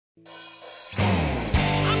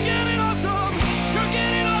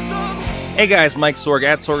Hey guys, Mike Sorg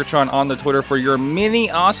at Sorgatron on the Twitter for your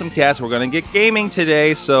Mini-AwesomeCast. We're going to get gaming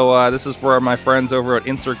today, so this is for my friends over at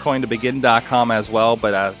InsertCoinToBegin.com as well,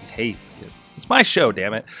 but hey, it's my show,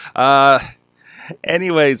 damn it.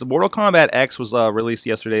 Anyways, Mortal Kombat X was released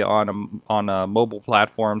yesterday on mobile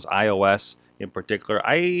platforms, iOS in particular.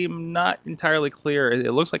 I'm not entirely clear.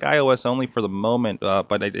 It looks like iOS only for the moment,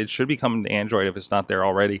 but it should be coming to Android if it's not there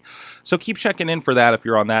already. So keep checking in for that if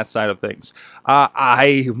you're on that side of things.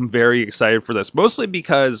 I am very excited for this, mostly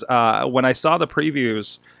because when I saw the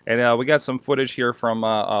previews, and we got some footage here from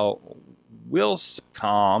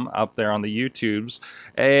Wilscom up there on the YouTubes,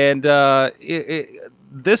 and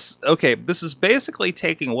this is basically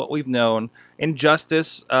taking what we've known,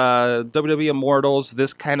 Injustice, WWE Immortals,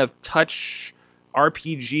 this kind of touch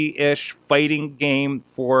RPG-ish fighting game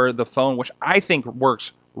for the phone, which I think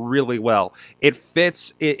works really well. It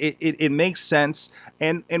fits, it makes sense,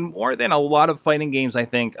 and more than a lot of fighting games, I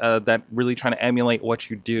think, that really trying to emulate what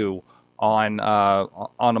you do on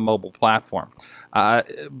a mobile platform.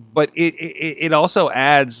 But it also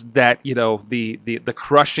adds that, you know, the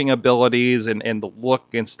crushing abilities and the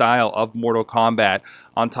look and style of Mortal Kombat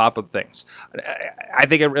on top of things. I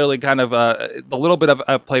think it really kind of the little bit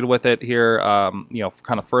I've played with it here, you know,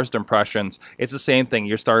 kind of first impressions. It's the same thing.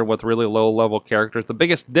 You're starting with really low level characters. The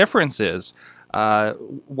biggest difference is,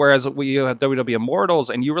 whereas you have WWE Immortals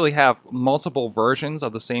and you really have multiple versions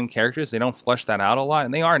of the same characters, they don't flesh that out a lot,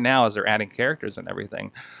 and they are now as they're adding characters and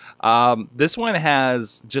everything. This one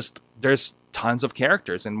has there's tons of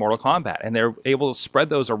characters in Mortal Kombat, and they're able to spread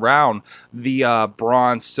those around the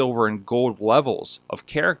bronze, silver, and gold levels of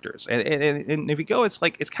characters. And if you go, it's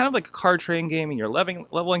kind of like a card trading game, and you're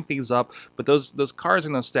leveling things up, but those cards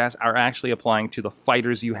and those stats are actually applying to the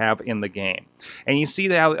fighters you have in the game. And you see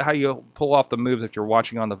how you pull off the moves if you're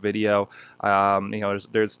watching on the video. You know,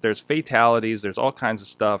 there's fatalities, there's all kinds of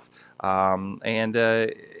stuff, and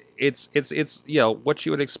it's you know what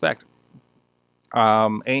you would expect.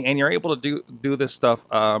 And you're able to do this stuff,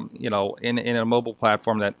 you know, in a mobile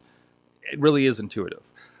platform that it really is intuitive.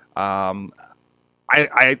 I'm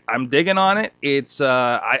digging on it. It's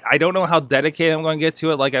I don't know how dedicated I'm going to get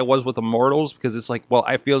to it, like I was with Immortals, because it's like, well,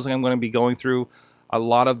 I feel like I'm going to be going through a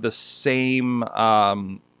lot of the same,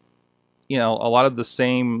 you know, a lot of the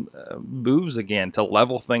same moves again to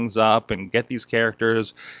level things up and get these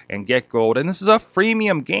characters and get gold. And this is a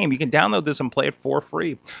freemium game. You can download this and play it for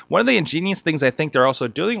free. One of the ingenious things I think they're also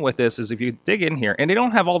doing with this is if you dig in here, and they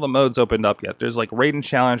don't have all the modes opened up yet. There's like Raiden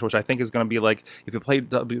Challenge, which I think is going to be like, if you played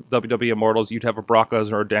WWE Immortals, you'd have a Brock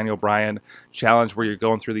Lesnar or Daniel Bryan challenge where you're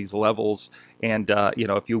going through these levels. And, you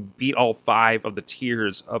know, if you beat all 5 of the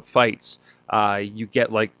tiers of fights, you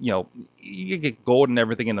get, like, you know, you get gold and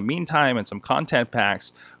everything in the meantime and some content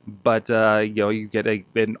packs, but you know, you get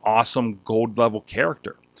an awesome gold level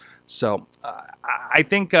character. So I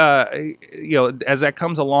think you know, as that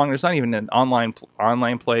comes along, there's not even an online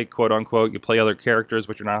play, quote unquote. You play other characters,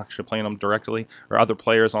 but you're not actually playing them directly, or other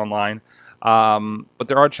players online. But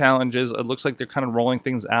there are challenges. It looks like they're kind of rolling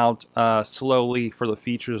things out slowly for the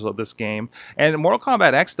features of this game. And Mortal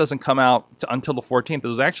Kombat X doesn't come out until the 14th. It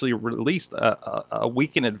was actually released a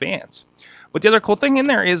week in advance. But the other cool thing in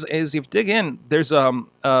there is if you dig in, there's a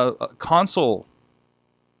console.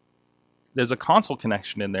 There's a console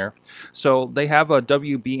connection in there. So they have a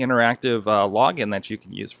WB Interactive login that you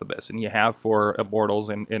can use for this, and you have for Immortals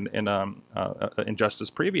and Injustice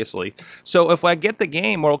previously. So if I get the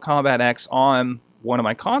game Mortal Kombat X on one of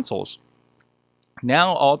my consoles,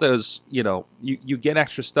 now all those, you know, you get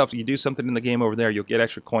extra stuff. You do something in the game over there, you'll get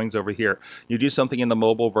extra coins over here. You do something in the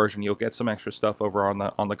mobile version, you'll get some extra stuff over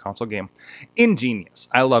on the console game. Ingenious.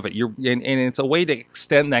 I love it. And it's a way to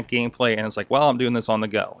extend that gameplay, and it's like, well, I'm doing this on the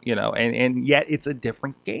go, you know, and yet it's a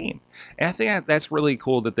different game. And I think that's really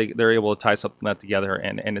cool that they're able to tie something like that together,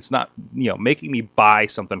 and it's not, you know, making me buy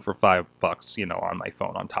something for $5, you know, on my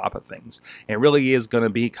phone on top of things. It really is going to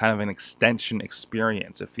be kind of an extension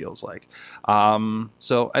experience, it feels like.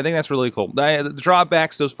 So I think that's really cool. The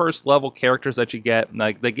drawbacks, those first level characters that you get,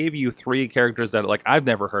 like they gave you 3 characters that like I've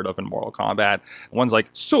never heard of in Mortal Kombat. One's like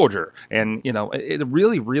Soldier, and you know, it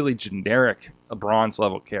really generic bronze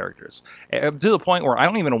level characters, to the point where I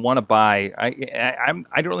don't even want to buy. I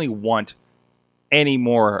don't really want any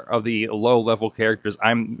more of the low level characters.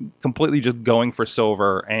 I'm completely just going for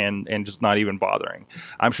silver and just not even bothering.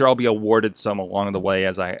 I'm sure I'll be awarded some along the way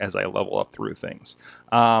as I level up through things.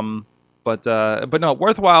 But no,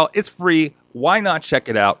 worthwhile. It's free. Why not check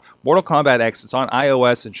it out? Mortal Kombat X. It's on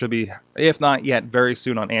iOS and should be, if not yet, very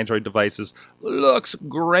soon on Android devices. Looks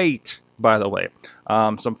great. by the way.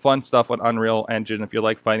 Some fun stuff on Unreal Engine. If you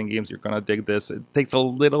like fighting games, you're going to dig this. It takes a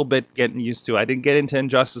little bit getting used to. I didn't get into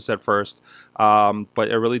Injustice at first, but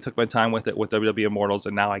I really took my time with it with WWE Immortals,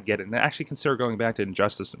 and now I get it. And I actually consider going back to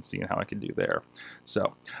Injustice and seeing how I can do there.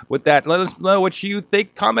 So with that, let us know what you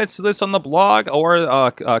think. Comments to this on the blog,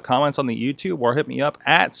 or comments on the YouTube, or hit me up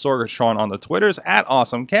at Sorgatron on the Twitters, at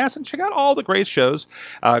AwesomeCast, and check out all the great shows.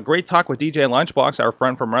 Great talk with DJ Lunchbox, our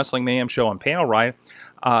friend from Wrestling Mayhem Show on Panel Riot.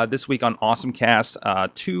 This week on AwesomeCast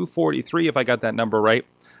 243, if I got that number right,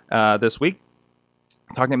 this week.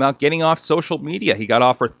 Talking about getting off social media. He got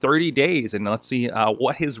off for 30 days, and let's see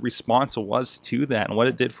what his response was to that and what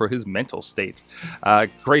it did for his mental state.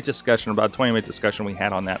 Great discussion, about a 20-minute discussion we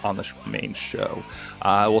had on that on the main show.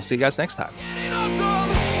 We'll see you guys next time.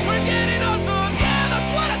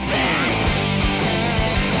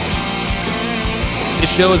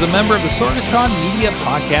 This show is a member of the Sorgatron Media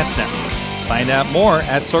Podcast Network. Find out more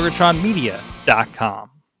at sorgatronmedia.com.